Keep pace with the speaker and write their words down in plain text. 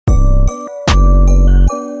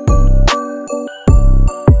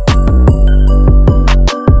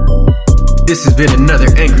This has been another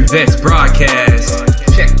Angry Vets broadcast.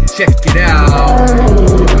 Check it out.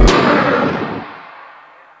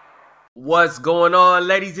 What's going on,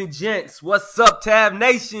 ladies and gents? What's up, Tab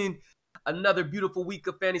Nation? Another beautiful week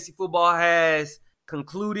of fantasy football has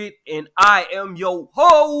concluded, and I am your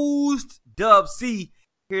host, Dub C,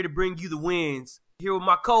 here to bring you the wins. Here with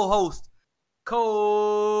my co-host,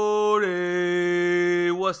 Cody.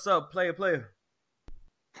 What's up, player?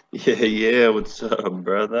 Yeah, what's up,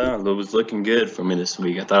 brother? It was looking good for me this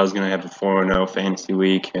week. I thought I was going to have a 4-0 fantasy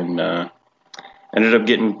week, and ended up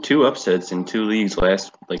getting two upsets in two leagues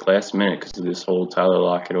last minute because of this whole Tyler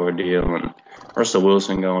Lockett ordeal and Russell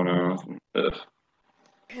Wilson going on.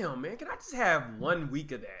 Damn, man, can I just have 1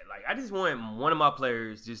 week of that? Like, I just want one of my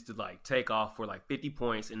players just to, take off for, 50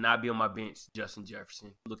 points and not be on my bench, Justin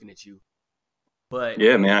Jefferson, looking at you. But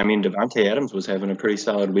yeah, man, I mean, Devontae Adams was having a pretty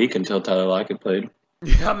solid week until Tyler Lockett played.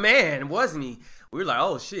 Yeah, man, wasn't he? We were like,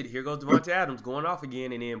 oh, shit, here goes Devontae Adams going off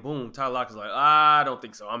again, and then, boom, Tyler Lockett's like, I don't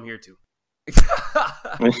think so. I'm here, too.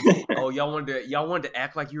 Oh, y'all wanted to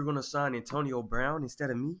act like you were going to sign Antonio Brown instead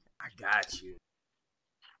of me? I got you.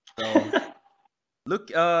 So, look,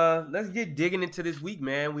 let's get digging into this week,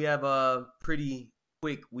 man. We have a pretty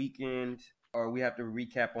quick weekend, or we have to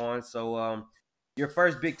recap on. So, your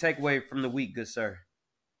first big takeaway from the week, good sir.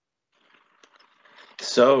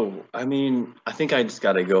 So, I mean, I think I just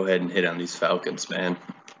got to go ahead and hit on these Falcons, man.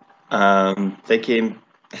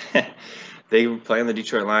 They were playing the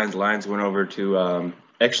Detroit Lions. Lions went over to,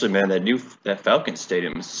 actually, man, that Falcons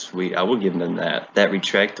stadium is sweet. I will give them that. That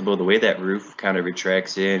retractable, the way that roof kind of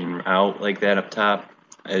retracts in and out like that up top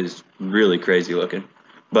is really crazy looking.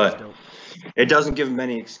 But it doesn't give them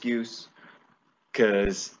any excuse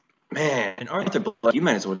because, man, Arthur Blank, you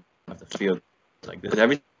might as well have the field like this.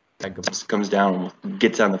 Everything that comes down,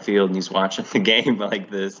 gets on the field, and he's watching the game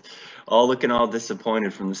like this, all looking all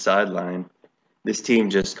disappointed from the sideline. This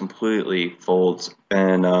team just completely folds.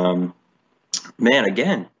 And, man,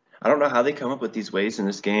 again, I don't know how they come up with these ways in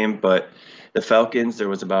this game, but the Falcons, there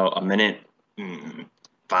was about a minute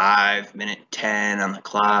 5, minute 10 on the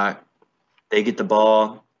clock. They get the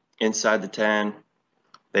ball inside the 10.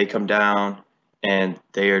 They come down, and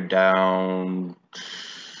they are down.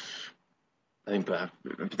 I think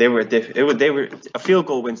they were a field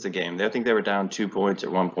goal wins the game. I think they were down 2 points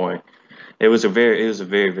at one point. It was a very,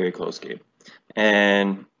 very close game.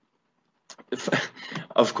 And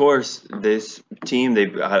of course, this team,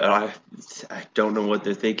 I don't know what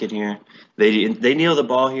they're thinking here. They kneel the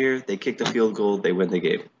ball here. They kick the field goal. They win the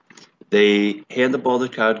game. They hand the ball to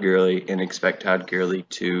Todd Gurley and expect Todd Gurley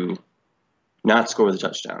to not score the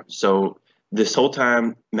touchdown. So this whole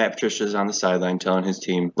time, Matt Patricia's on the sideline telling his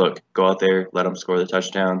team, look, go out there, let them score the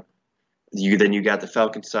touchdown. Then you got the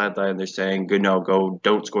Falcons sideline. They're saying,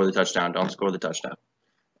 don't score the touchdown. Don't score the touchdown.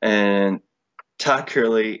 And Todd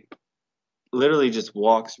Gurley literally just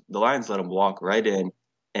walks. The Lions let him walk right in,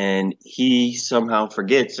 and he somehow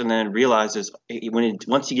forgets and then realizes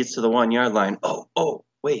once he gets to the 1 yard line, oh,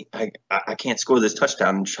 wait, I can't score this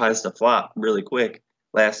touchdown, and tries to flop really quick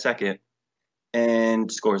last second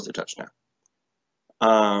and scores the touchdown.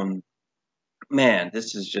 Man,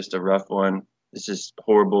 this is just a rough one. This is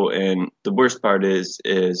horrible, and the worst part is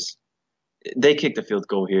they kick the field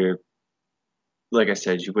goal here. Like I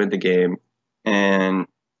said, you win the game, and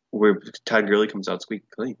Todd Gurley comes out squeaky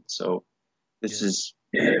clean. So this is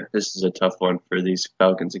a tough one for these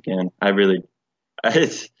Falcons again.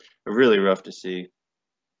 It's really rough to see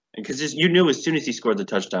because you knew as soon as he scored the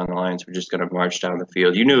touchdown, the Lions were just going to march down the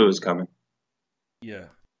field. You knew it was coming. Yeah.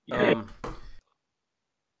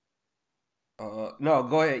 No,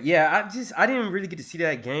 go ahead. Yeah, I didn't really get to see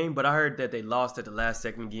that game, but I heard that they lost at the last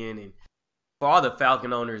second again. And for all the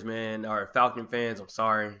Falcon owners, man, or Falcon fans, I'm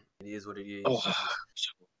sorry. It is what it is. Oh.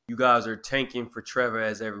 You guys are tanking for Trevor,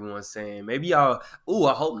 as everyone's saying. Maybe I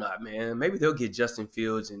hope not, man. Maybe they'll get Justin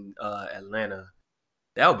Fields in Atlanta.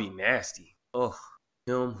 That would be nasty. Oh,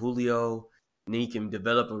 him, Julio, and then he can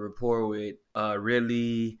develop a rapport with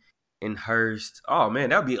Ridley and Hurst. Oh,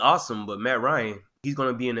 man, that would be awesome. But Matt Ryan, he's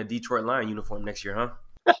going to be in a Detroit Lion uniform next year, huh?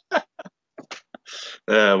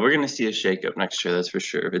 We're going to see a shakeup next year, that's for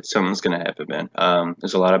sure. Something's going to happen, man.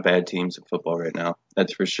 There's a lot of bad teams in football right now.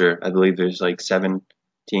 That's for sure. I believe there's 7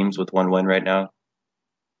 teams with 1 win right now.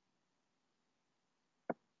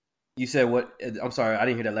 You said what? I'm sorry, I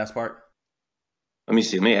didn't hear that last part. Let me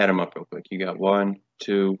see. Let me add them up real quick. You got 1,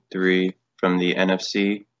 2, 3 from the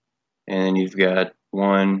NFC, and then you've got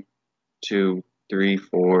 1, 2, 3,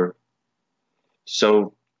 4.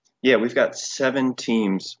 So, yeah, we've got 7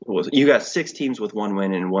 teams. You got 6 teams with 1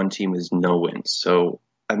 win and 1 team with no wins. So,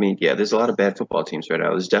 I mean, yeah, there's a lot of bad football teams right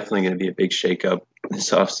now. There's definitely going to be a big shakeup.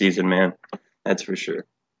 this offseason, man. That's for sure.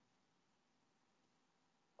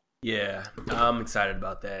 Yeah, I'm excited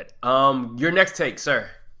about that. Your next take, sir.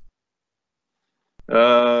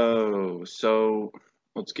 Oh, so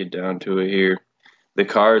let's get down to it here. The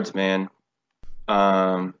Cards, man.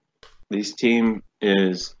 Um, this team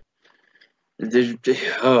is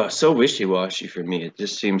they're, so wishy-washy for me. It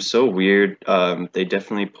just seems so weird. They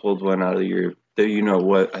definitely pulled one out of you know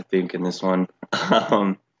what, I think, in this one.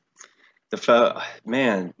 Um,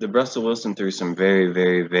 the Russell Wilson threw some very,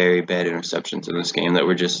 very, very bad interceptions in this game that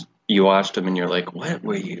were just you watched them and you're like, what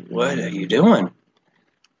are you doing?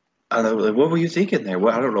 I don't know, like, what were you thinking there?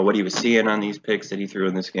 I don't know what he was seeing on these picks that he threw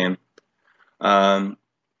in this game. Um,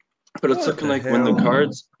 but it's What looking the like when the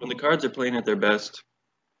hell? Cards are playing at their best,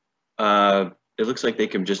 it looks like they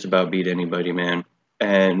can just about beat anybody, man.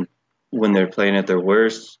 And when they're playing at their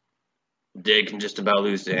worst, they can just about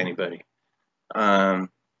lose to anybody. Um,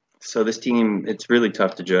 so this team, it's really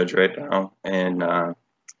tough to judge right now, and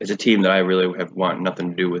it's a team that I really have want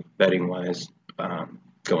nothing to do with betting wise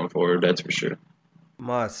going forward. That's for sure.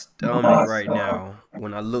 My stomach right now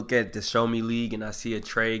when I look at the Show Me League and I see a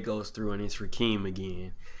trade goes through and it's Raheem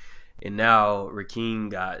again. And now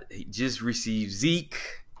Raheem he just received Zeke.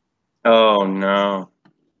 Oh no.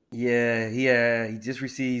 Yeah, he just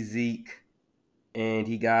received Zeke. And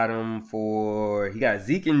he got he got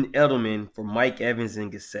Zeke and Edelman for Mike Evans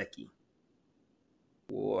and Gesicki.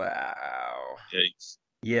 Wow. Yikes.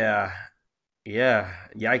 Yeah. Yeah.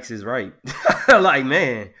 Yikes is right. Like,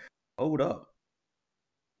 man, hold up.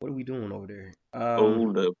 What are we doing over there?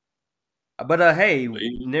 Hold up. But hey,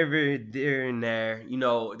 never there and there. You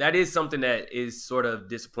know, that is something that is sort of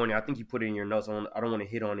disappointing. I think you put it in your notes. I don't want to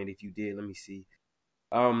hit on it if you did. Let me see.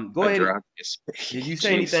 Go I ahead. dropped this. Did you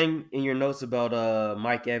say Jeez. anything in your notes about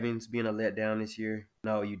Mike Evans being a letdown this year?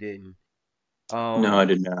 No, you didn't. No, Um, I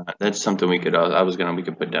did not. That's something we could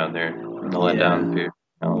put down there in the yeah. letdown here.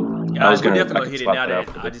 We're definitely I gonna could hit it swap now that out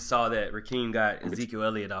that for I the. just saw that Raheem got Ezekiel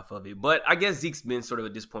Elliott off of it. But I guess Zeke's been sort of a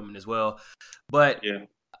disappointment as well. But Yeah.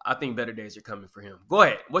 I think better days are coming for him. Go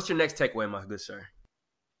ahead. What's your next takeaway, my good sir?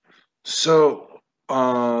 So,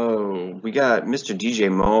 we got Mr.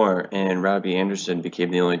 DJ Moore and Robbie Anderson became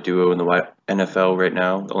the only duo in the NFL right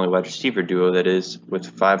now, the only wide receiver duo that is, with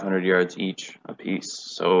 500 yards each apiece.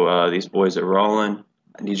 So, these boys are rolling.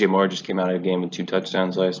 DJ Moore just came out of a game with 2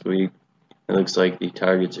 touchdowns last week. It looks like the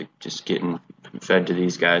targets are just getting fed to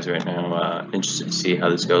these guys right now. Interested to see how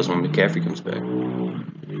this goes when McCaffrey comes back.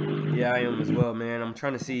 Yeah, I am as well, man. I'm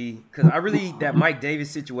trying to see because I really that Mike Davis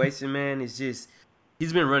situation, man, is just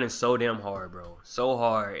he's been running so damn hard, bro, so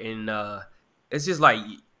hard, and it's just like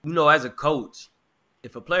as a coach,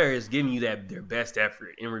 if a player is giving you their best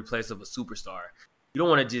effort in replace of a superstar, you don't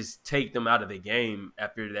want to just take them out of the game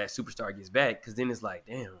after that superstar gets back because then it's like,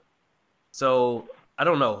 damn. So I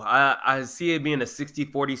don't know. I see it being a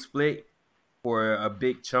 60-40 split for a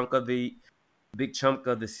big chunk of the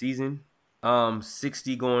season.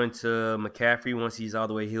 60 going to McCaffrey once he's all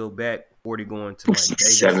the way healed back. 40 going to Mike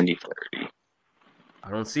Davis. 70-30. I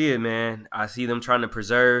don't see it, man. I see them trying to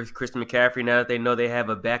preserve Christian McCaffrey now that they know they have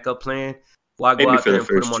a backup plan. Why go Maybe out for there the and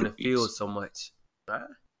put him first on 2 the field weeks. so much?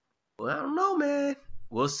 Well, I don't know, man.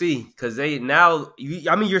 We'll see. Because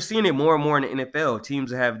you're seeing it more and more in the NFL.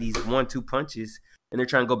 Teams have these 1-2 punches, and they're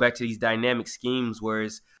trying to go back to these dynamic schemes where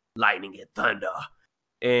it's lightning and thunder.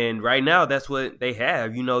 And right now, that's what they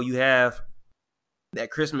have. You have that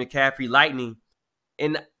Chris McCaffrey lightning.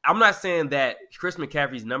 And I'm not saying that Chris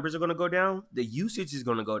McCaffrey's numbers are going to go down. The usage is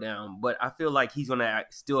going to go down, but I feel like he's going to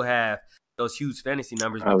still have those huge fantasy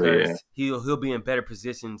numbers Oh yeah. because he'll be in better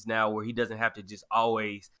positions now where he doesn't have to just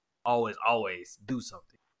always do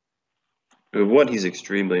something. One, he's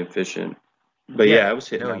extremely efficient. But yeah, Yeah, I was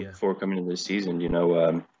hitting hell on yeah. before coming into the season.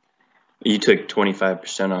 You took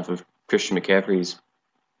 25% off of Christian McCaffrey's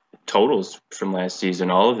totals from last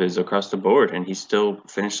season, all of his across the board, and he still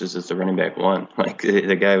finishes as the running back one. Like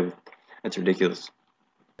the guy, that's ridiculous.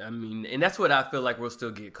 I mean, and that's what I feel like we'll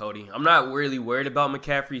still get, Cody. I'm not really worried about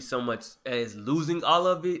McCaffrey so much as losing all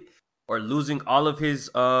of it or losing all of his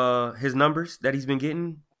numbers that he's been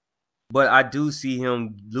getting. But I do see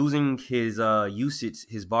him losing his usage,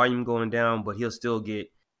 his volume going down, but he'll still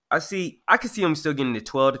get I can see him still getting the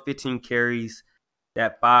 12 to 15 carries,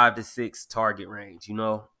 that 5 to 6 target range.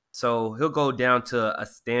 So he'll go down to a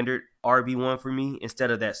standard RB1 for me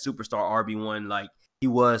instead of that superstar RB1 like he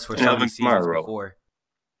was for An some of Alvin these seasons Kamara role, before.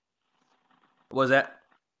 What was that?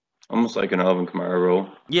 almost like an Alvin Kamara role.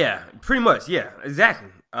 Yeah, pretty much. Yeah, exactly.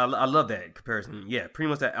 I love that comparison. Yeah, pretty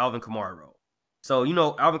much that Alvin Kamara role. So,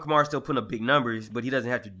 Alvin Kamara still putting up big numbers, but he doesn't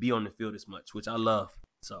have to be on the field as much, which I love.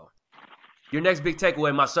 So, your next big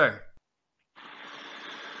takeaway, my sir.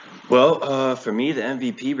 Well, for me, the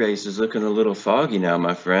MVP race is looking a little foggy now,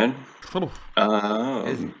 my friend.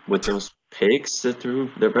 Is it? With those picks that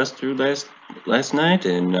the rest threw last night,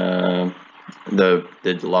 and the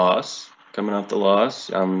loss coming off the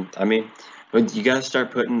loss. I mean, but you got to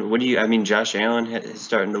start putting. What do you? I mean, Josh Allen is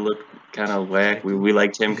starting to look kind of whack. We Shaky. we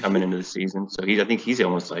liked him coming into the season, so I think he's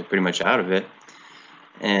almost like pretty much out of it.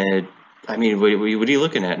 And I mean, what are you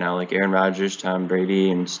looking at now? Like Aaron Rodgers, Tom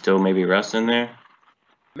Brady, and still maybe Russ in there?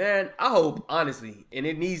 Man, I hope, honestly, and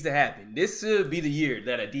it needs to happen. This should be the year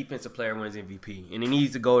that a defensive player wins MVP. And it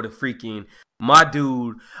needs to go to freaking my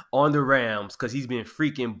dude on the Rams because he's been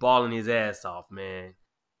freaking balling his ass off, man.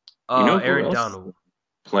 You know who Aaron else Donald.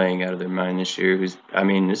 playing out of their mind this year? I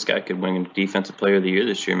mean, this guy could win Defensive Player of the Year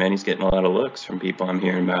this year, man. He's getting a lot of looks from people I'm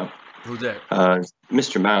hearing about. Who's that?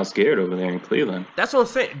 Mr. Miles Garrett over there in Cleveland. That's what I'm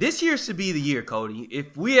saying. This year should be the year, Cody.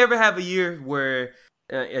 If we ever have a year where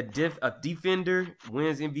a defender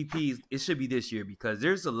wins MVPs, it should be this year because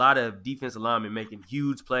there's a lot of defensive linemen making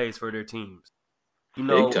huge plays for their teams. You Big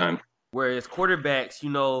know, time. whereas quarterbacks,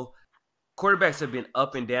 quarterbacks have been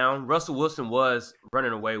up and down. Russell Wilson was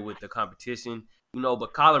running away with the competition,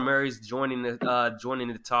 but Kyler Murray's joining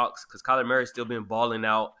the talks because Kyler Murray's still been balling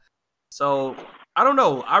out. So I don't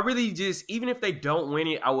know. I really just even if they don't win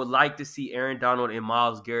it, I would like to see Aaron Donald and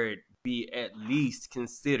Myles Garrett be at least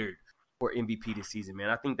considered for MVP this season, man.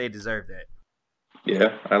 I think they deserve that.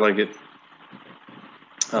 Yeah, I like it.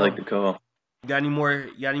 I like So, the call. you got any more?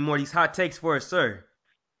 You got any more of these hot takes for us, sir?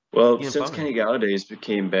 Well, Getting since fun. Kenny Galladay's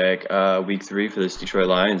came back, week 3 for this Detroit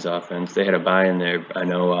Lions offense, they had a bye in there, I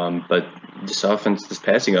know, but this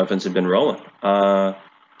passing offense, has been rolling.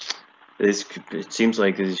 It seems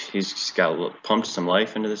like he's got pumped some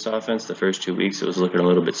life into this offense. The first 2 weeks, it was looking a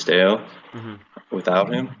little bit stale Hmm.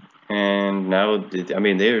 without him. And now, I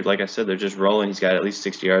mean, like I said, they're just rolling. He's got at least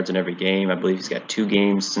 60 yards in every game. I believe he's got 2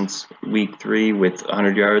 games since week 3 with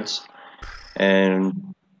 100 yards.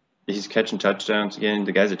 And he's catching touchdowns again.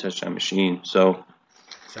 The guy's a touchdown machine. So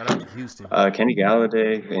Shout out to Houston. Kenny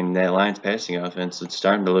Galladay and that Lions passing offense, it's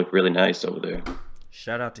starting to look really nice over there.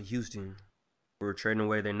 Shout out to Houston for trading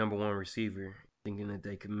away their number one receiver, thinking that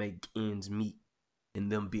they could make ends meet, and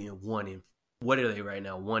them being one in what are they right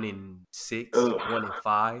now? 1-6, Ugh.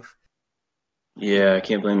 1-5. Yeah, I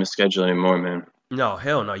can't blame the schedule anymore, man. No,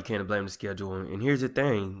 hell no, you can't blame the schedule. And here's the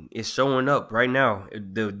thing, it's showing up right now.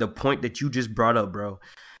 The point that you just brought up, bro,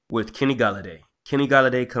 with Kenny Galladay. Kenny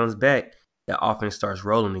Galladay comes back, that offense starts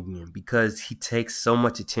rolling again because he takes so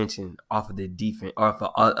much attention off of the defense, off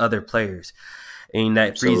of other players, and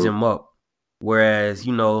that frees So him up. Whereas,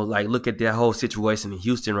 like look at that whole situation in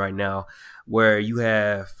Houston right now, where you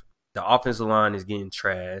have the offensive line is getting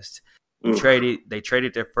trashed. They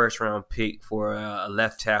traded their first round pick for a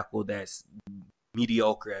left tackle that's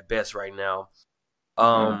mediocre at best right now.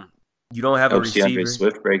 uh, You don't have a hope DeAndre receiver.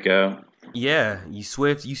 Swift break out. Yeah, you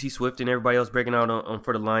see Swift and everybody else breaking out on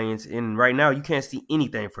for the Lions, and right now you can't see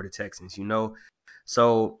anything for the Texans.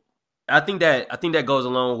 So I think that goes a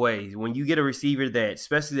long way when you get a receiver that,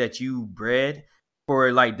 especially that you bred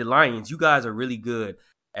for, like the Lions. You guys are really good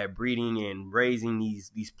at breeding and raising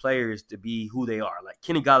these players to be who they are. Like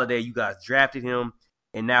Kenny Galladay, you guys drafted him,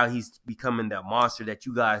 and now he's becoming that monster that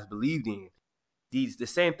you guys believed in. The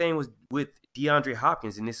same thing was with DeAndre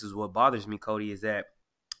Hopkins, and this is what bothers me, Cody, is that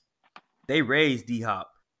they raised D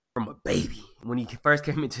Hop from a baby when he first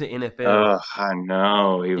came into the NFL I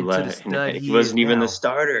know. into the stud He he is wasn't even the now.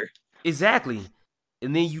 starter. Exactly.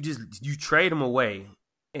 And then you trade him away.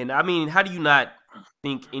 And I mean, how do you not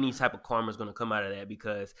think any type of karma is going to come out of that?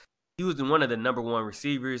 Because he was one of the number one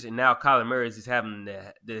receivers, and now Kyler Murray is just having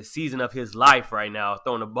the season of his life right now,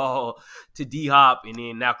 throwing the ball to D Hop, and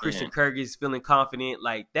then now Yeah. Christian Kirk is feeling confident.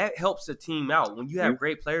 Like that helps the team out. When you have You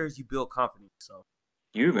great players, you build confidence. So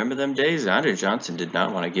you remember them days? Andre Johnson did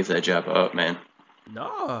not want to give that job up, man.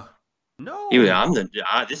 no, He was, no, I'm the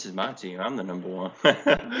this is my team. I'm the number one.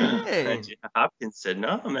 And man. Hopkins said,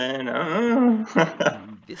 "No, man.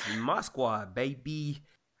 This is my squad, baby.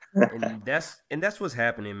 And that's what's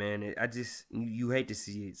happening, man. I just you hate to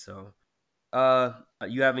see it. So,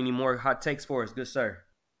 you have any more hot takes for us, good sir?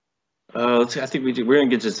 Let's. I think we're gonna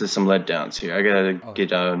get to some letdowns here. I gotta Oh,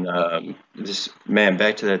 get on this man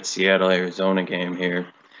back to that Seattle Arizona game here.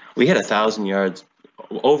 We had 1,000 yards,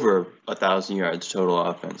 over 1,000 yards total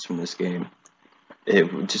offense from this game.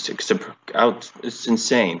 It's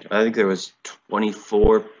insane. I think there was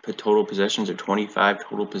 24 total possessions or 25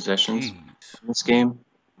 total possessions jeez. in this game,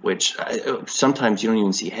 which sometimes you don't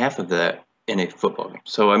even see half of that in a football game.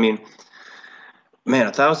 So I mean, man,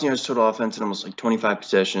 1,000 yards total offense and almost like 25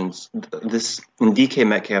 possessions. This when DK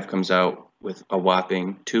Metcalf comes out with a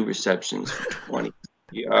whopping 2 receptions for 20.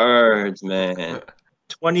 yards, man.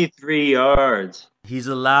 23 yards. He's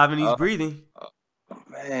alive and he's Oh, breathing.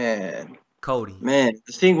 man. Cody. Man,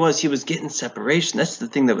 the thing was he was getting separation. That's the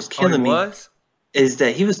thing that was Oh, he killing me, was? is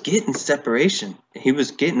that he was getting separation. He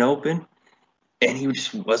was getting open, and he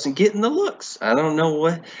just wasn't getting the looks. I don't know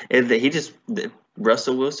what. And that he just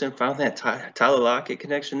Russell Wilson found that Tyler Lockett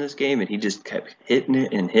connection this game, and he just kept hitting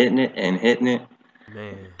it and hitting it and hitting it.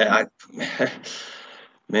 Man. I,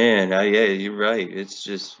 man, yeah, you're right. It's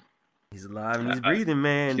just, He's alive and he's I breathing,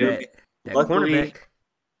 man. feel me. That Luckily,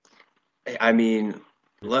 cornerback. I mean,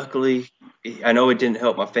 luckily, I know it didn't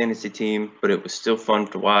help my fantasy team, but it was still fun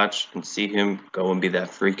to watch and see him go and be that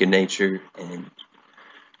freak of nature. And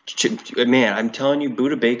man, I'm telling you,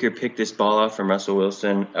 Buda Baker picked this ball off from Russell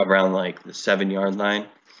Wilson around like the 7 yard line,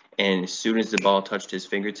 and as soon as the ball touched his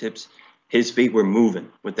fingertips, his feet were moving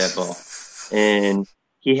with that ball, and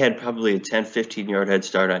he had probably a 10, 15 yard head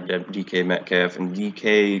start on DK Metcalf, and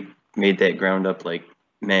DK made that ground up like,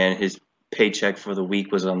 man, his paycheck for the week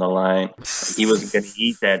was on the line. Like, he wasn't going to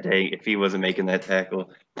eat that day if he wasn't making that tackle.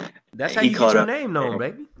 That's how He you get caught your up. name known,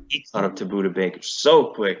 baby. He caught up to Buda Baker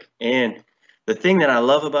so quick. And the thing that I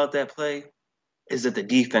love about that play is that the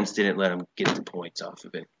defense didn't let him get the points off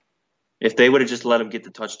of it. If they would have just let him get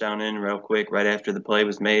the touchdown in real quick right after the play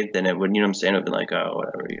was made, then it would, you know what I'm saying? It would have been like, oh,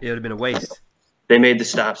 whatever. It would have been a waste. They made the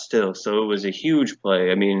stop still, so it was a huge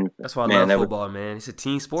play. I mean, That's why I man, love that was, football, man. It's a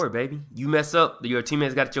team sport, baby. You mess up, your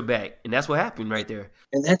teammates got your back. And that's what happened right there.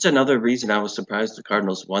 and that's another reason I was surprised the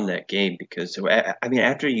Cardinals won that game because I mean,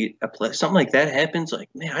 after a play, something like that happens, like,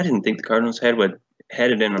 man, I didn't think the Cardinals had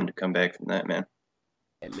it in them to come back from that, man.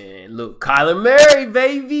 And man, look, Kyler Murray,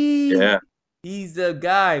 baby. Yeah, He's the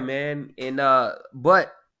guy, man. And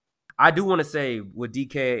but I do want to say with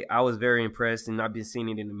DK, I was very impressed, and I've been seeing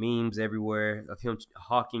it in the memes everywhere of him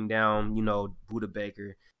hawking down, Buda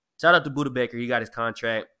Baker. Shout out to Buda Baker. He got his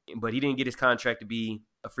contract, but he didn't get his contract to be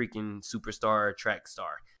a freaking superstar track star.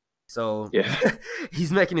 So yeah,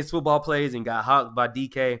 he's making his football plays and got hawked by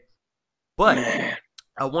DK. But man.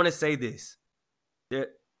 I want to say this.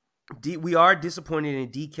 We are disappointed in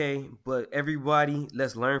DK, but everybody,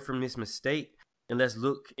 let's learn from this mistake and let's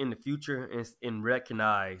look in the future and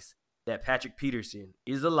recognize that Patrick Peterson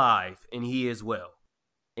is alive and he is well.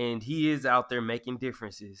 And he is out there making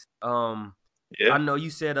differences. I Yeah, know you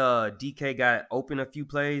said DK got open a few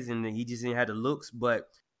plays and he just didn't have the looks, but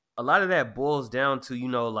a lot of that boils down to,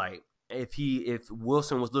 like if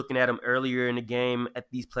Wilson was looking at him earlier in the game at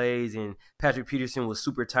these plays and Patrick Peterson was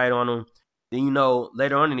super tight on him, then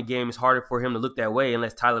later on in the game it's harder for him to look that way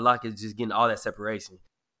unless Tyler Lockett is just getting all that separation.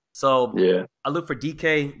 So yeah, I look for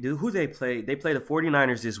DK. Dude, who they play? They play the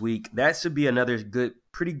 49ers this week. That should be another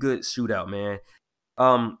pretty good shootout, man.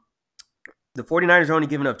 The 49ers are only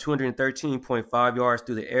giving up 213.5 yards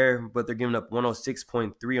through the air, but they're giving up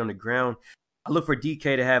 106.3 on the ground. I look for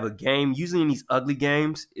DK to have a game. Usually in these ugly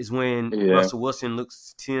games is when yeah. Russell Wilson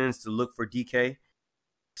tends to look for DK.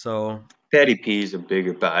 So Patty P's a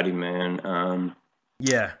bigger body, man.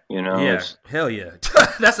 yeah, You know, yeah, hell yeah.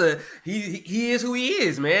 He is who he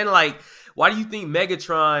is, man. Like, why do you think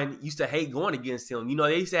Megatron used to hate going against him?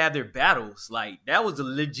 They used to have their battles. Like, that was a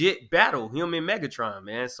legit battle, him and Megatron,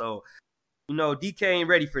 man. So, DK ain't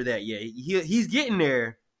ready for that yet. He's getting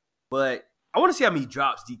there, but I want to see how many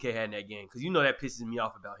drops DK had in that game because that pisses me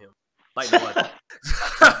off about him. Like,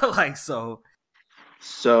 like so.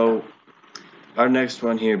 So our next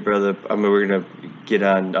one here, brother. I mean, we're gonna get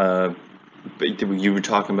on. But you were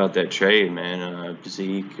talking about that trade, man.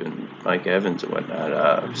 Zeke and Mike Evans and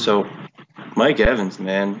whatnot. So Mike Evans,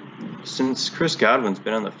 man. Since Chris Godwin's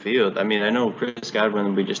been on the field, I mean, I know Chris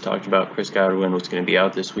Godwin. We just talked about Chris Godwin was going to be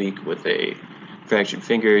out this week with a fractured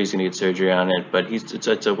finger. He's going to get surgery on it, but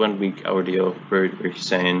it's a 1 week ordeal. Where he's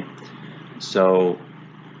saying so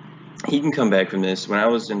he can come back from this. When I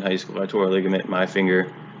was in high school, I tore a ligament in my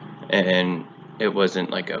finger, and it wasn't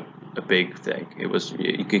like a big thing. It was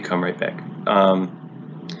you could come right back.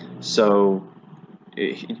 So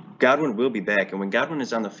Godwin will be back, and when Godwin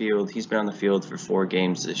is on the field, he's been on the field for 4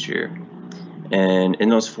 games this year, and in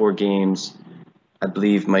those 4 games, I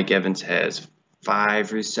believe Mike Evans has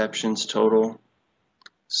 5 receptions total.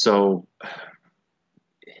 So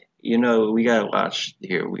we gotta watch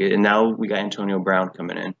here. And now we got Antonio Brown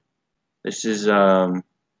coming in. This is gonna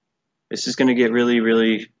get really,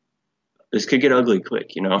 really. This could get ugly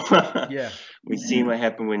quick, Yeah. We've seen what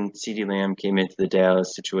happened when CeeDee Lamb came into the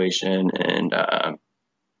Dallas situation,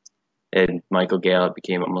 and Michael Gallup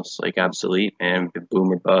became almost like obsolete and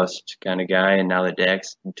boom or bust kind of guy. And now that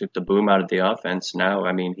Dax took the boom out of the offense, now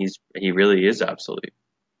I mean he really is obsolete.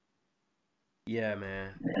 Yeah,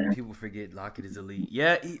 man. People forget Lockett is elite.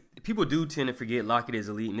 Yeah, people do tend to forget Lockett is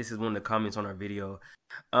elite, and this is one of the comments on our video.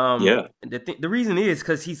 Yeah. The reason is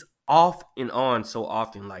because he's off and on so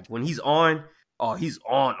often. Like when he's on, oh, he's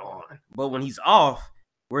on. But when he's off,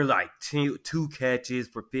 we're like two catches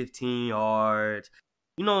for 15 yards,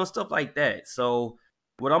 and stuff like that. So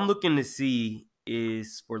what I'm looking to see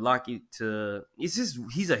is for Lockett to. It's just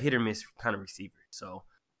he's a hit or miss kind of receiver. So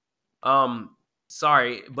um,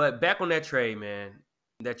 sorry, but back on that trade, man,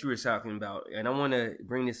 that you were talking about, and I want to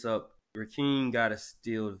bring this up. Raheem got a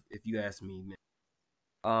steal, if you ask me, man.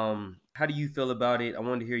 How do you feel about it? I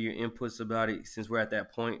wanted to hear your inputs about it since we're at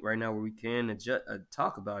that point right now where we can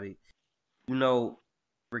talk about it. You know,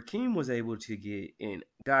 Raheem was able to get in.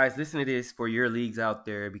 Guys, listen to this for your leagues out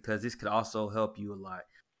there because this could also help you a lot.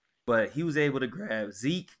 But he was able to grab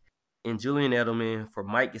Zeke and Julian Edelman for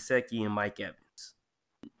Mike Gesicki and Mike Evans.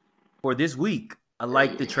 For this week, I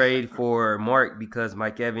like the trade for Mark because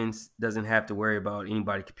Mike Evans doesn't have to worry about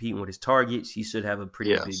anybody competing with his targets. He should have a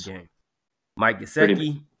pretty big Yes. game. Mike Pretty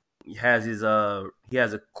big. Gesicki has he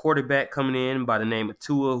has a quarterback coming in by the name of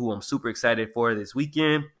Tua, who I'm super excited for this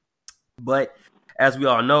weekend. But as we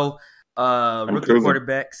all know, rookie Unproven.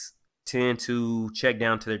 quarterbacks tend to check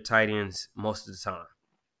down to their tight ends most of the time.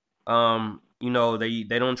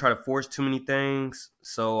 They don't try to force too many things.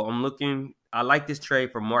 So I like this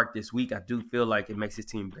trade for Mark this week. I do feel like it makes his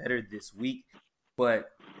team better this week. But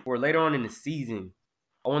for later on in the season,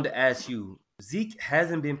 I wanted to ask you, Zeke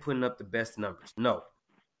hasn't been putting up the best numbers. No.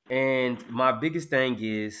 And my biggest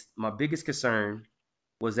concern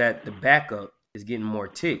was that the backup is getting more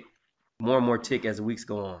and more tick as the weeks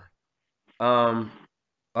go on.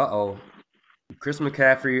 Uh-oh. Chris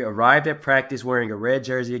McCaffrey arrived at practice wearing a red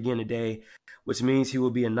jersey again today, which means he will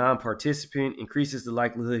be a non-participant, increases the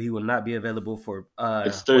likelihood he will not be available for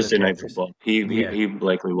It's for the Thursday night Panthers. football. He, he Yeah, he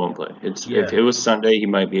likely won't play. If yeah. it was Sunday, he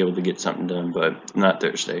might be able to get something done, but not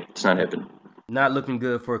Thursday. It's not happening. Not looking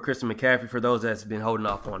good for Christian McCaffrey for those that's been holding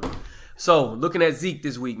off on him. So, looking at Zeke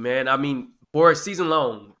this week, man, I mean, for a season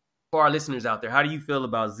long, for our listeners out there, how do you feel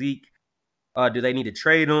about Zeke? Do they need to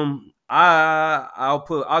trade him?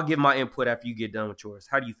 I'll give my input after you get done with yours.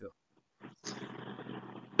 How do you feel?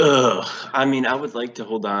 Ugh. I mean, I would like to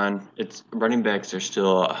hold on. It's running backs are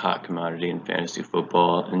still a hot commodity in fantasy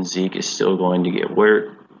football, and Zeke is still going to get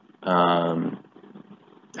work. Um,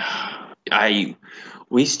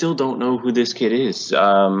 we still don't know who this kid is.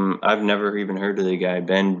 I've never even heard of the guy,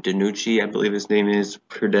 Ben DiNucci, I believe his name is,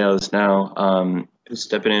 for Dallas now. Who's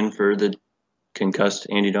stepping in for the concussed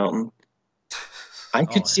Andy Dalton. I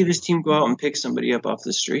could Oh, see this team go out and pick somebody up off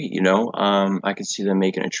the street. I could see them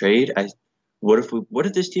making a trade. What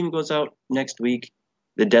if this team goes out next week,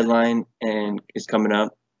 the deadline and is coming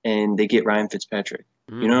up, and they get Ryan Fitzpatrick?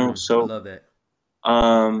 I So love that.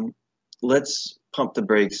 um, let's pump the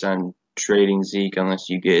brakes on trading Zeke unless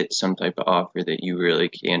you get some type of offer that you really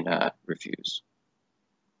cannot refuse.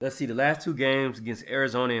 Let's see. The last two games against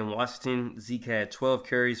Arizona and Washington, Zeke had 12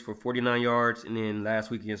 carries for 49 yards, and then last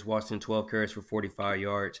week against Washington, 12 carries for 45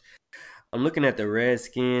 yards. I'm looking at the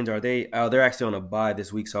Redskins. Are they? Oh, they're actually on a bye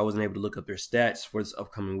this week, so I wasn't able to look up their stats for this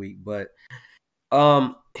upcoming week. But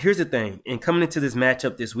here's the thing. And coming into this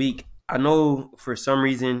matchup this week, I know for some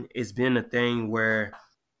reason it's been a thing where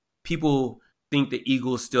people think the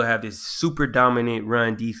Eagles still have this super dominant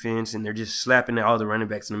run defense and they're just slapping all the running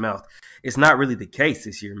backs in the mouth. It's not really the case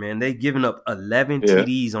this year, man. They've given up 11 Yeah.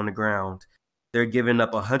 TDs on the ground. They're giving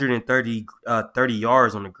up 130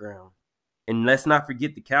 yards on the ground. And let's not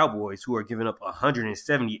forget the Cowboys, who are giving up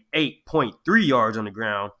 178.3 yards on the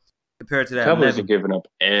ground compared to that Cowboys are 11. giving up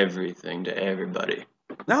everything to everybody.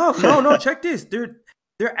 No. Check this. They're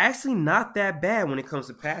actually not that bad when it comes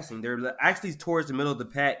to passing. They're actually towards the middle of the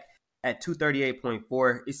pack at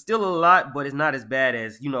 238.4. It's still a lot, but it's not as bad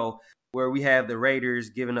as, where we have the Raiders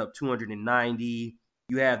giving up 290.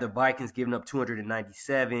 You have the Vikings giving up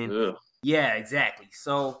 297. Ugh. Yeah, exactly.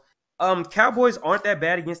 So, Cowboys aren't that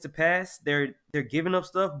bad against the pass. They're giving up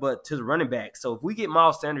stuff, but to the running back. So if we get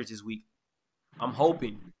Miles Sanders this week, I'm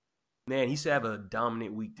hoping, man, he should have a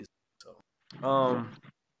dominant week this week. So,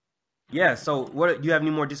 yeah. So, what do you have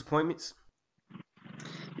any more disappointments?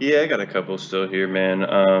 Yeah, I got a couple still here,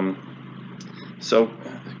 man. So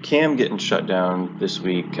Cam getting shut down this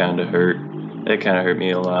week kind of hurt. It kind of hurt me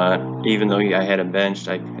a lot. Even though I had him benched,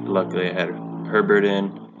 luckily I had Herbert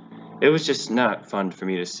in. It was just not fun for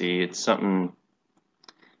me to see. It's something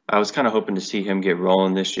I was kind of hoping to see him get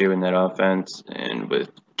rolling this year in that offense, and with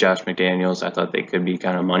Josh McDaniels, I thought they could be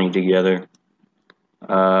kind of money together.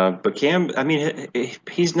 But Cam, I mean,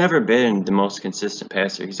 he's never been the most consistent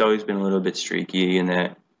passer. He's always been a little bit streaky in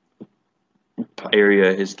that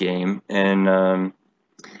area of his game, and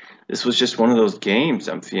this was just one of those games.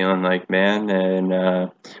 I'm feeling like, man,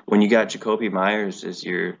 and when you got Jacoby Myers as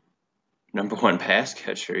your number one pass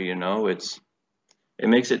catcher, it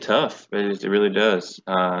makes it tough. It really does.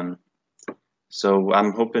 So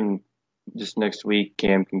I'm hoping just next week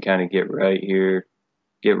Cam can kind of get right here,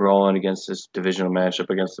 get rolling against this divisional matchup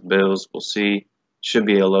against the Bills. We'll see. Should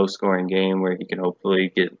be a low scoring game where he can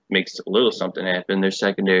hopefully makes a little something happen. Their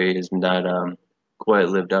secondary has not quite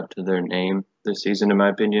lived up to their name this season, in my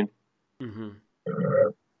opinion. Mm-hmm.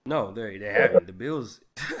 No, they haven't. The Bills,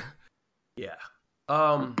 yeah.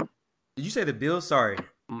 Did you say the Bills? Sorry,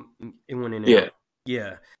 it went in and Yeah, out.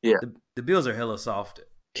 Yeah, yeah. the Bills are hella soft.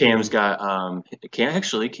 Cam's And got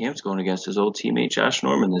Cam's going against his old teammate Josh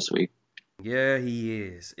Norman this week. yeah, he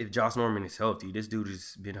is. If Josh Norman is healthy, this dude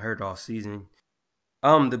has been hurt all season.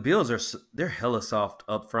 The Bills they're hella soft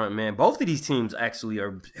up front, man. Both of these teams actually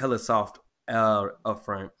are hella soft up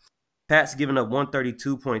front. Pat's giving up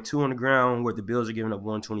 132.2 on the ground, where the Bills are giving up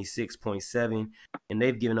 126.7, and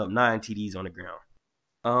they've given up 9 TDs on the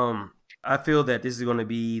ground. I feel that this is going to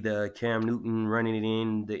be the Cam Newton running it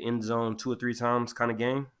in the end zone 2 or 3 times kind of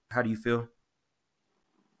game. How do you feel?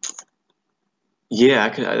 Yeah,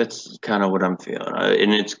 that's kind of what I'm feeling.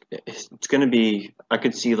 And it's going to be, I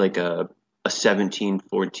could see like a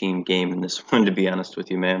 17-14 game in this one, to be honest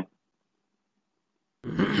with you, man.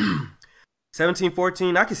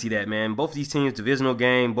 17-14, I can see that, man. Both of these teams, divisional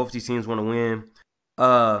game, both of these teams want to win.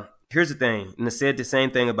 Here's the thing, and I said the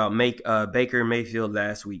same thing about Baker Mayfield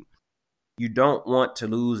last week. You don't want to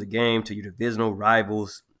lose a game to your divisional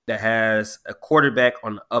rivals that has a quarterback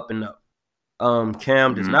on the up and up.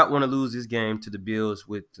 Cam does not want to lose this game to the Bills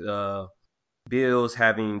with Bills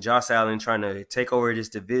having Josh Allen trying to take over this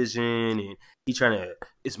division, and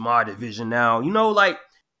it's my division now.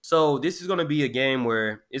 So this is going to be a game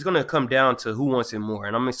where it's going to come down to who wants it more.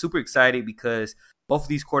 And I'm super excited because both of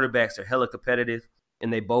these quarterbacks are hella competitive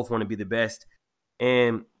and they both want to be the best.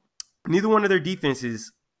 And neither one of their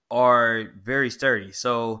defenses are very sturdy.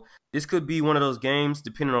 So this could be one of those games,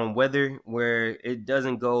 depending on weather, where it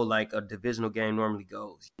doesn't go like a divisional game normally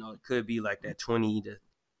goes. It could be like that 20-28,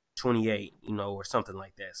 or something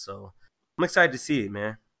like that. So I'm excited to see it,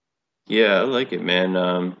 man. Yeah, I like it,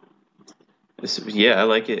 man. Yeah, I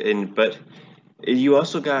like it. But you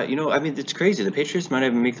also got, I mean, it's crazy. The Patriots might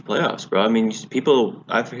even make the playoffs, bro. I mean,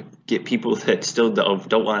 I forget people that still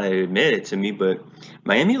don't want to admit it to me, but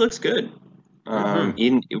Miami looks good. Mm-hmm.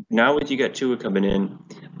 Even now with you got Tua coming in,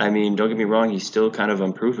 I mean, don't get me wrong, he's still kind of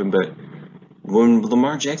unproven, but when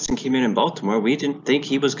Lamar Jackson came in Baltimore, we didn't think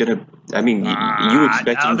he was gonna. I mean, you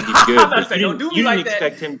expect him to be I'm good, not but saying don't do me you didn't like that.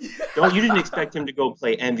 expect him. Don't you didn't expect him to go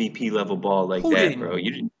play MVP level ball like Who that, didn't? bro?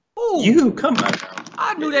 You didn't. Who? You come on now.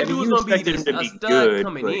 I knew I that mean, dude was you gonna be expected him to a be stud good,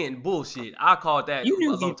 coming but in. Bullshit. I called that you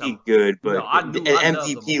knew a long he'd time be ago. good. No, But I an knew. I love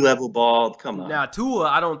MVP Lamar. level ball, come on. Now Tua,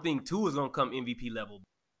 I don't think Tua's gonna come MVP level.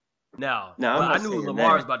 Now, No, I'm but I not knew saying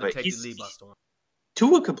Lamar was that, about to but take the lead by storm.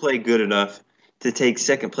 Tua could play good enough to take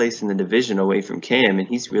second place in the division away from Cam, and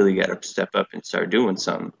he's really got to step up and start doing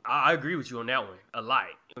something. I agree with you on that one a lot,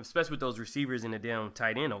 especially with those receivers and the damn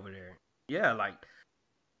tight end over there. Yeah,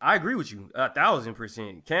 I agree with you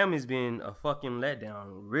 1,000%. Cam has been a fucking letdown,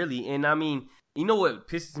 really. And I mean, you know what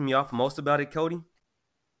pisses me off most about it, Cody?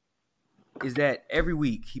 Is that every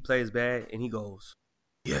week he plays bad and he goes,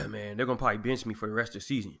 "Yeah, man, they're gonna probably bench me for the rest of the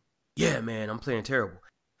season. Yeah, man, I'm playing terrible."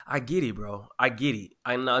 I get it, bro. I get it.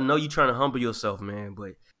 I know you're trying to humble yourself, man,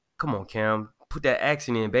 but come on, Cam. Put that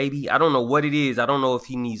action in, baby. I don't know what it is. I don't know if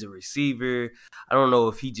he needs a receiver. I don't know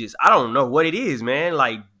if I don't know what it is, man.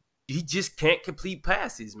 Like, he just can't complete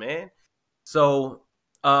passes, man. So,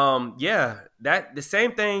 yeah, the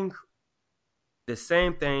same thing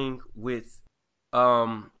with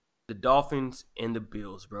the Dolphins and the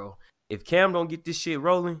Bills, bro. If Cam don't get this shit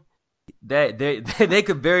rolling, that they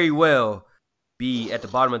could very well be at the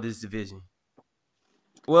bottom of this division.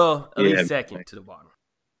 Well, at Yeah, least second to the bottom.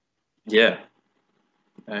 yeah,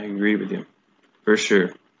 I agree with you for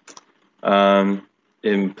sure. Um,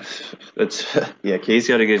 and that's yeah, K's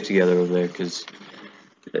got to get it together over there because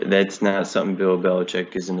that's not something Bill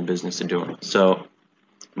Belichick is in the business of doing. So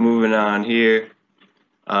moving on here,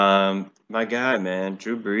 my guy, man,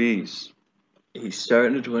 Drew Brees. He's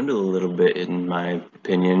starting to dwindle a little bit, in my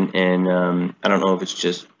opinion, and I don't know if it's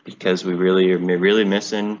just because we really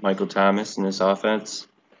missing Michael Thomas in this offense,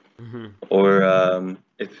 Mm-hmm. or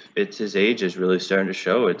if it's his age is really starting to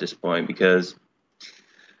show at this point. Because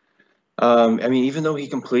I mean, even though he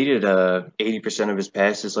completed 80% of his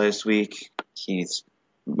passes last week, he's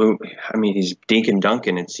I mean, he's dink and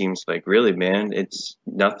dunking. It seems like really, man. It's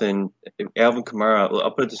nothing. Alvin Kamara.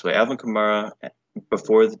 I'll put it this way: Alvin Kamara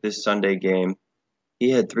before this Sunday game,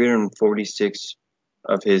 he had 346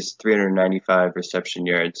 of his 395 reception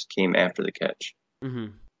yards came after the catch.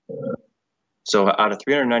 Mm-hmm. So out of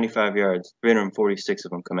 395 yards, 346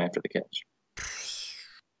 of them come after the catch.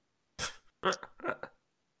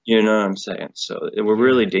 You know what I'm saying? So we're Yeah.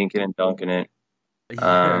 really dinking and dunking it.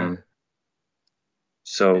 Yeah.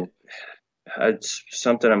 So it's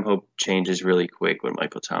something I'm hope changes really quick when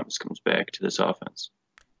Michael Thomas comes back to this offense.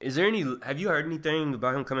 Is there any? Have you heard anything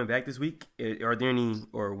about him coming back this week? Are there any,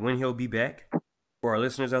 or when he'll be back for our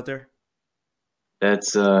listeners out there?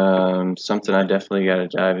 That's something I definitely got to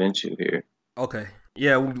dive into here. Okay.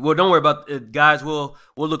 Yeah. Well, don't worry about it, guys. We'll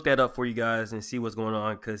look that up for you guys and see what's going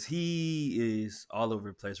on because he is all over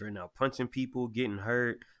the place right now, punching people, getting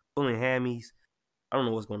hurt, pulling hammies. I don't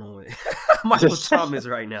know what's going on with Michael Thomas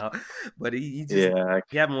right now, but he just Yeah,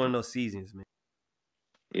 he having one of those seasons, man.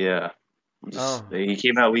 yeah. Oh, He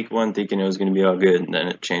came out week one thinking it was going to be all good, and then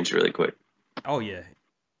it changed really quick. oh yeah,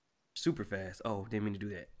 super fast. Oh, didn't mean to do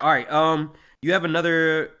that. All right. You have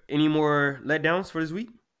any more letdowns for this week?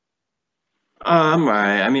 I'm all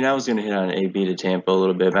right. I mean, I was going to hit on AB to Tampa a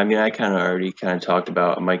little bit. I mean, I kind of already kind of talked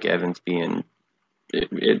about Mike Evans being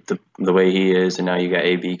the way he is, and now you got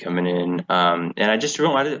AB coming in. And I just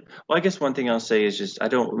don't. Well, I guess one thing I'll say is just I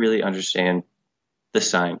don't really understand the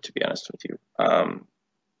sign, to be honest with you.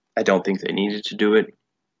 I don't think they needed to do it.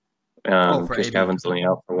 Oh, for Chris AB. Godwin's only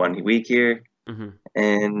out for 1 week here, Mm-hmm.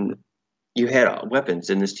 and you had weapons,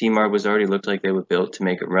 and this team was already looked like they were built to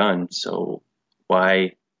make a run. So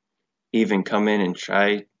why even come in and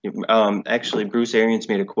try? Actually, Bruce Arians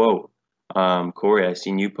made a quote. Corey, I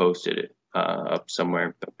seen you posted it up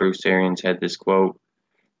somewhere. But Bruce Arians had this quote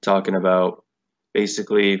talking about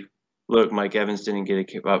basically, look, Mike Evans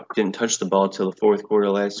didn't touch the ball till the fourth quarter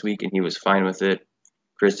last week, and he was fine with it.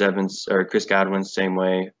 Chris Godwin's same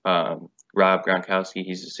way. Rob Gronkowski,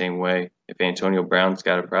 he's the same way. If Antonio Brown's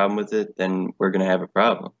got a problem with it, then we're gonna have a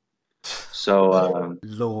problem. So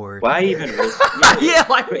Lord. why even risk? Yeah, Yeah,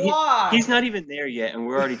 like but why? he's not even there yet, and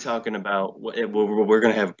we're already talking about we're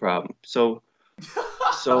gonna have a problem. So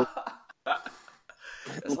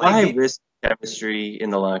It's like why risk chemistry in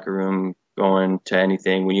the locker room going to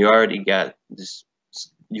anything when you already got this?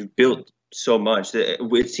 You've built so much.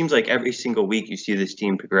 It seems like every single week you see this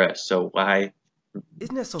team progress. So why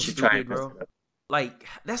isn't that so should try and stupid, mess bro? it up? Like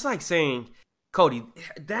that's like saying, Cody,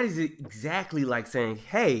 that is exactly like saying,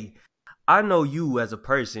 hey, I know you as a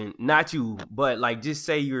person, not you, but like just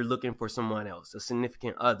say you're looking for someone else, a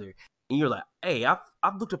significant other, and you're like, hey, I've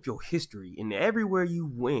looked up your history, and everywhere you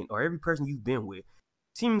went or every person you've been with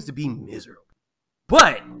seems to be miserable.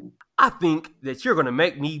 But I think that you're gonna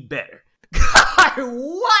make me better.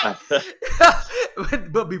 What?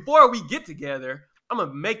 But before we get together, I'm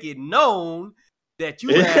gonna make it known that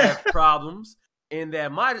you have problems and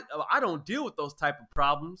that I don't deal with those type of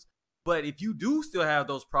problems. But if you do still have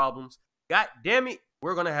those problems, god damn it,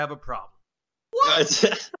 we're gonna have a problem.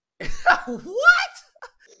 What? What?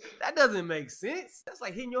 That doesn't make sense. That's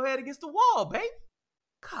like hitting your head against the wall, baby.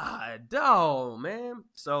 God, dog, man.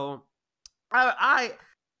 So I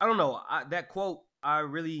don't know. That quote, I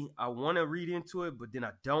want to read into it, but then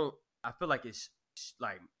I don't. I feel like it's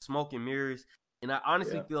like smoke and mirrors, and I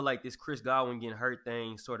honestly Yeah. feel like this Chris Godwin getting hurt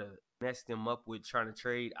thing sort of messed him up with trying to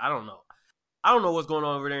trade. I don't know. I don't know what's going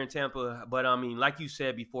on over there in Tampa, but I mean, like you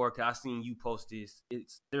said before, cause I seen you post this.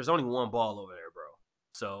 There's only one ball over there, bro.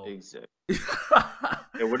 So Exactly.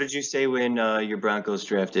 Yeah, what did you say when your Broncos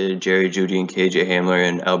drafted Jerry Jeudy and KJ Hamler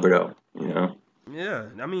and Alberto? You know. yeah,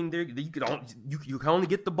 I mean, you can only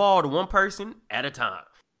get the ball to one person at a time.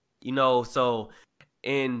 So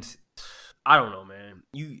and I don't know, man.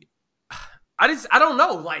 I don't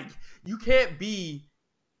know. Like you can't be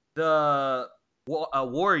the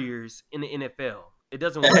Warriors in the NFL. It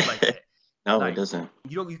doesn't work like that. No, it Like doesn't.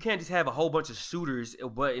 you can't just have a whole bunch of shooters,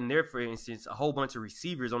 but in there, for instance, a whole bunch of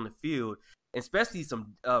receivers on the field, especially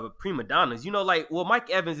some prima donnas. Mike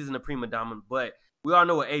Evans isn't a prima donna, but we all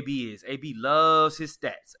know what AB is. AB loves his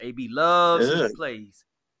stats. AB loves his Ugh. plays.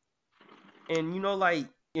 And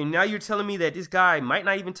and now you're telling me that this guy might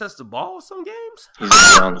not even touch the ball some games? He's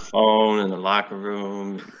gonna be on the phone in the locker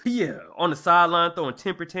room. Yeah, on the sideline throwing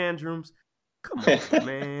temper tantrums. Come on,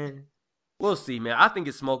 man. We'll see, man. I think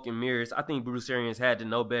it's smoke and mirrors. I think Bruce Arians had to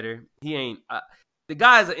know better. He ain't. The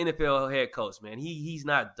guy's an NFL head coach, man. He's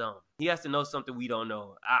not dumb. He has to know something we don't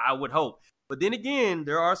know. I would hope. But then again,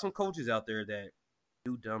 there are some coaches out there that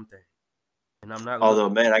do dumb things, and I'm not. Although,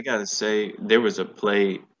 man, I gotta say, there was a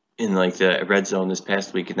play in like the red zone this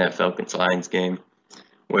past week in that Falcons Lions game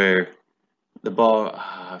where the ball,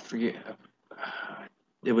 I forget,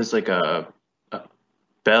 it was like a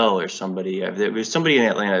Bell or somebody. There was somebody in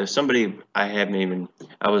Atlanta. There's somebody I haven't even.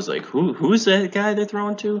 I was like, who's that guy they're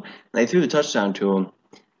throwing to? And they threw the touchdown to him,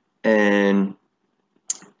 and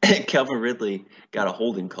Calvin Ridley got a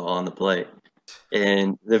holding call on the play.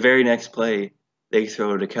 And the very next play, they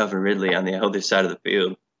throw to Calvin Ridley on the other side of the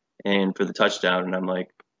field, and for the touchdown. And I'm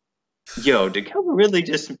like, yo, did Calvin Ridley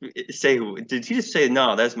just say? Did he just say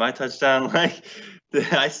no? That's my touchdown. Like,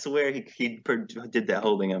 I swear he did that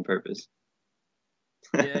holding on purpose.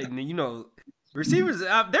 Yeah, receivers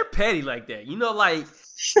they're petty like that. Like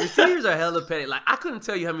receivers are hella petty. Like I couldn't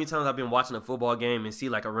tell you how many times I've been watching a football game and see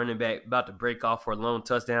like a running back about to break off for a lone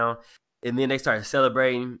touchdown, and then they start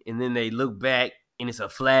celebrating, and then they look back and it's a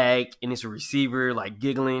flag and it's a receiver like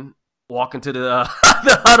giggling, walking to the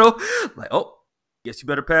the huddle, like, oh, guess you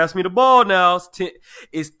better pass me the ball now.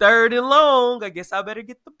 It's third and long. I guess I better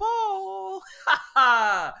get the ball.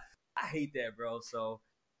 I hate that, bro. So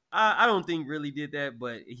I don't think really did that,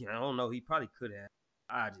 but I don't know. He probably could have.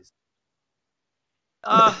 I just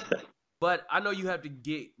uh but I know you have to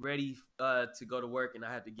get ready to go to work, and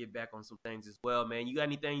I have to get back on some things as well, man. You got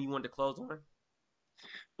anything you want to close on?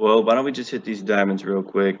 Well, why don't we just hit these diamonds real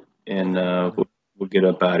quick Go and ahead, brother. we'll get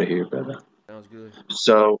up out of here, brother. Sounds good.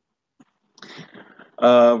 So,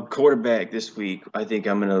 quarterback this week, I think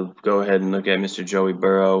I'm gonna go ahead and look at Mr. Joey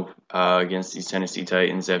Burrow against these Tennessee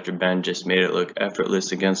Titans after Ben just made it look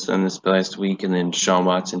effortless against them this past week, and then Sean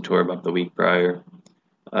Watson tore him up the week prior.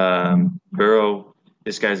 Burrow,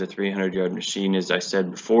 this guy's a 300-yard machine, as I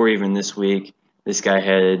said before. Even this week, this guy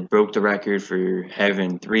had broke the record for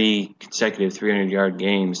having 3 consecutive 300-yard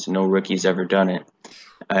games. No rookie's ever done it,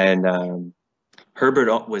 and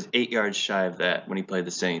Herbert was 8 yards shy of that when he played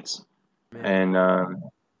the Saints. Man. And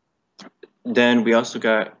then we also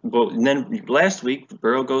got, well, and then last week,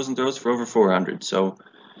 Burrow goes and throws for over 400. So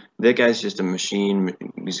that guy's just a machine.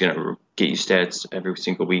 He's going to get you stats every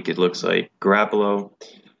single week, it looks like. Garoppolo,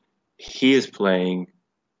 he is playing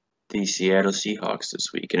the Seattle Seahawks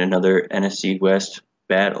this week in another NFC West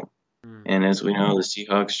battle. And as we know, the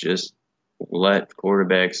Seahawks just let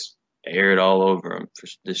quarterbacks air it all over them for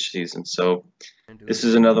this season. So this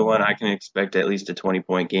is another one I can expect at least a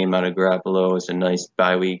 20-point game out of Garoppolo. It's a nice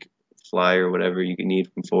bye week flyer, whatever you can need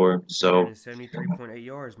him for. So 73.8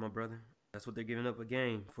 yards, my brother. That's what they're giving up a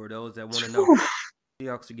game. For those that want to know,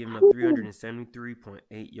 Seahawks are giving up 373.8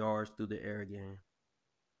 yards through the air game.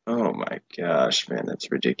 oh my gosh, man,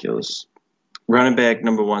 that's ridiculous. Running back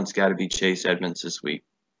number one's got to be Chase Edmonds this week.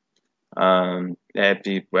 After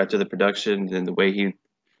the production and the way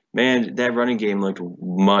man, that running game looked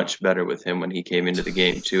much better with him when he came into the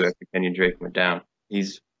game too. After Kenyon Drake went down,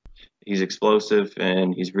 he's explosive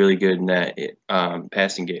and he's really good in that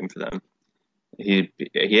passing game for them. He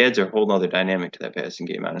adds a whole other dynamic to that passing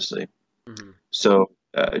game, honestly. Mm-hmm. So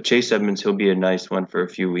Chase Edmonds, he'll be a nice one for a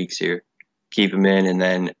few weeks here. Keep him in, and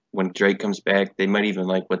then when Drake comes back, they might even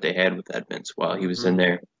like what they had with Edmonds while he was in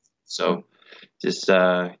there. So just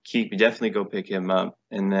definitely go pick him up.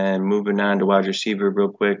 And then moving on to wide receiver real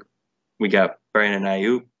quick, we got Brandon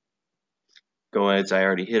Ayuk going, as I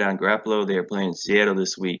already hit on Garoppolo. They are playing Seattle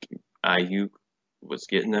this week. Ayuk was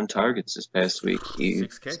getting them targets this past week.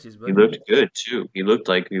 6 catches, buddy. He looked good too. He looked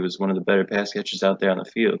like he was one of the better pass catchers out there on the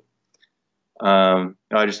field.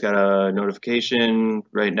 I just got a notification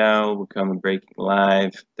right now. We're coming breaking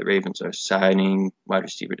live. The Ravens are signing wide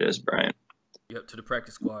receiver Dez Bryant. Yep, to the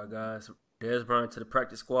practice squad, guys. Dez Bryant to the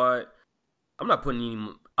practice squad. I'm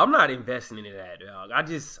not investing into that, dog.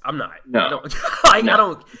 I'm not. No. I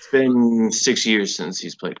don't. It's been 6 years since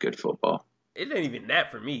he's played good football. It ain't even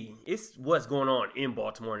that for me. It's what's going on in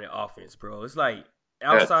Baltimore in the offense, bro. It's like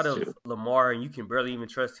outside of Lamar, and you can barely even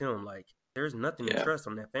trust him. Like there's nothing to trust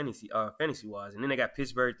on that fantasy wise. And then they got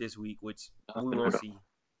Pittsburgh this week, which we won't see.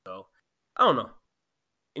 So I don't know.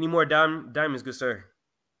 Any more diamonds, good sir?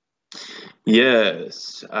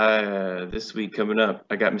 Yes. This week coming up,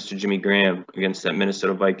 I got Mr. Jimmy Graham against that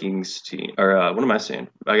Minnesota Vikings team. Or what am I saying?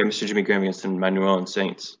 I got Mr. Jimmy Graham against my New Orleans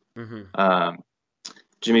Saints. Mm-hmm.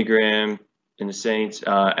 Jimmy Graham and the Saints.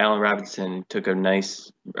 Allen Robinson took a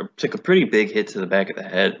pretty big hit to the back of the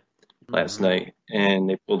head last night, and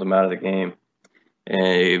they pulled him out of the game.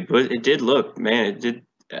 But it did look, man. It did.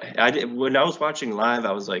 When I was watching live,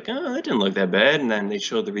 I was like, oh, that didn't look that bad. And then they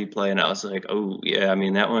showed the replay, and I was like, oh, yeah, I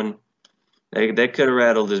mean, that one, that could have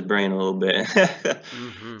rattled his brain a little bit.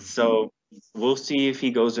 So we'll see if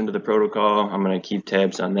he goes into the protocol. I'm going to keep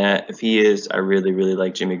tabs on that. If he is, I really, really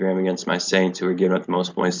like Jimmy Graham against my Saints, who are giving up the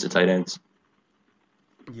most points to tight ends.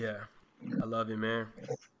 Yeah, I love it, man.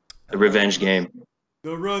 The revenge game.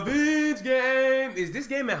 The revenge game. Is this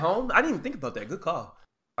game at home? I didn't even think about that. Good call.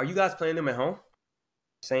 Are you guys playing them at home?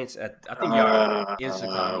 Saints I think y'all are in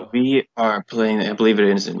Chicago. We are playing. I believe it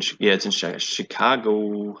is it's in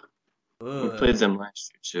Chicago. We played them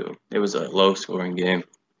last year too. It was a low-scoring game.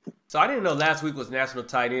 So I didn't know last week was National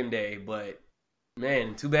Tight End Day, but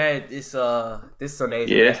man, too bad this Sunday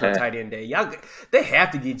is National Tight End Day. Y'all, they have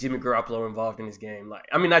to get Jimmy Garoppolo involved in this game. Like,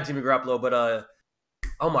 I mean, not Jimmy Garoppolo, but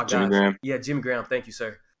oh my Jimmy gosh, Graham. Yeah, Jimmy Graham. Thank you,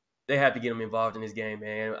 sir. They have to get him involved in this game,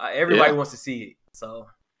 man. Everybody wants to see it. So,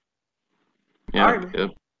 yeah. All right,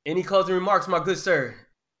 man. Any closing remarks, my good sir?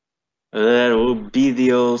 That will be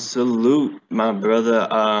the old salute, my brother.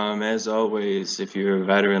 As always, if you're a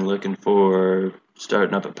veteran looking for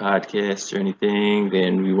starting up a podcast or anything,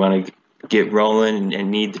 then we want to get rolling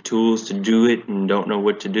and need the tools to do it and don't know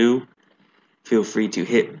what to do, feel free to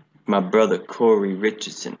hit my brother Cory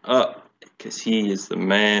Richardson up, because he is the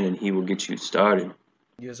man and he will get you started.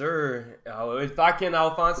 Yes, sir. If I can,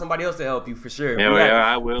 I'll find somebody else to help you for sure. Yeah,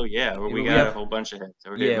 I will. Yeah, we got a whole bunch of heads.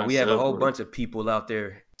 We have a whole bunch of people out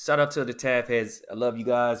there. Shout out to the Tav heads. I love you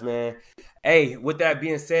guys, man. Hey, with that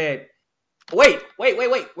being said, wait.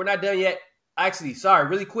 We're not done yet. Actually, sorry,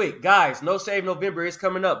 really quick. Guys, No Save November is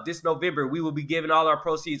coming up this November. We will be giving all our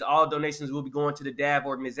proceeds, all donations will be going to the DAV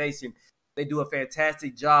organization. They do a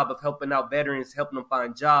fantastic job of helping out veterans, helping them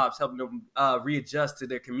find jobs, helping them readjust to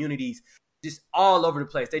their communities. Just all over the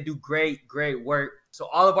place. They do great work. So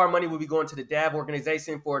all of our money will be going to the DAV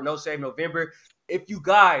organization for No Save November. If you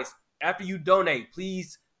guys, after you donate,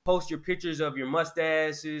 please post your pictures of your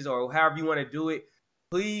mustaches or however you want to do it.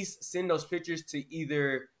 Please send those pictures to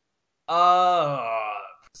either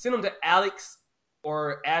send them to Alex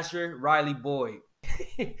or Asher Riley Boyd.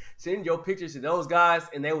 Send your pictures to those guys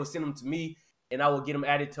and they will send them to me and I will get them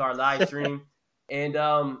added to our live stream. And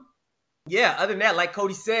yeah, other than that, like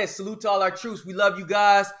Cody said, salute to all our troops. We love you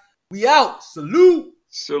guys. We out. Salute.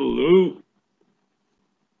 Salute.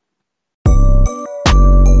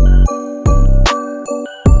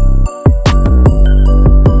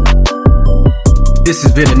 This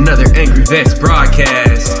has been another Angry Vets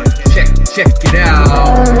broadcast. Check it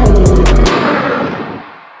out.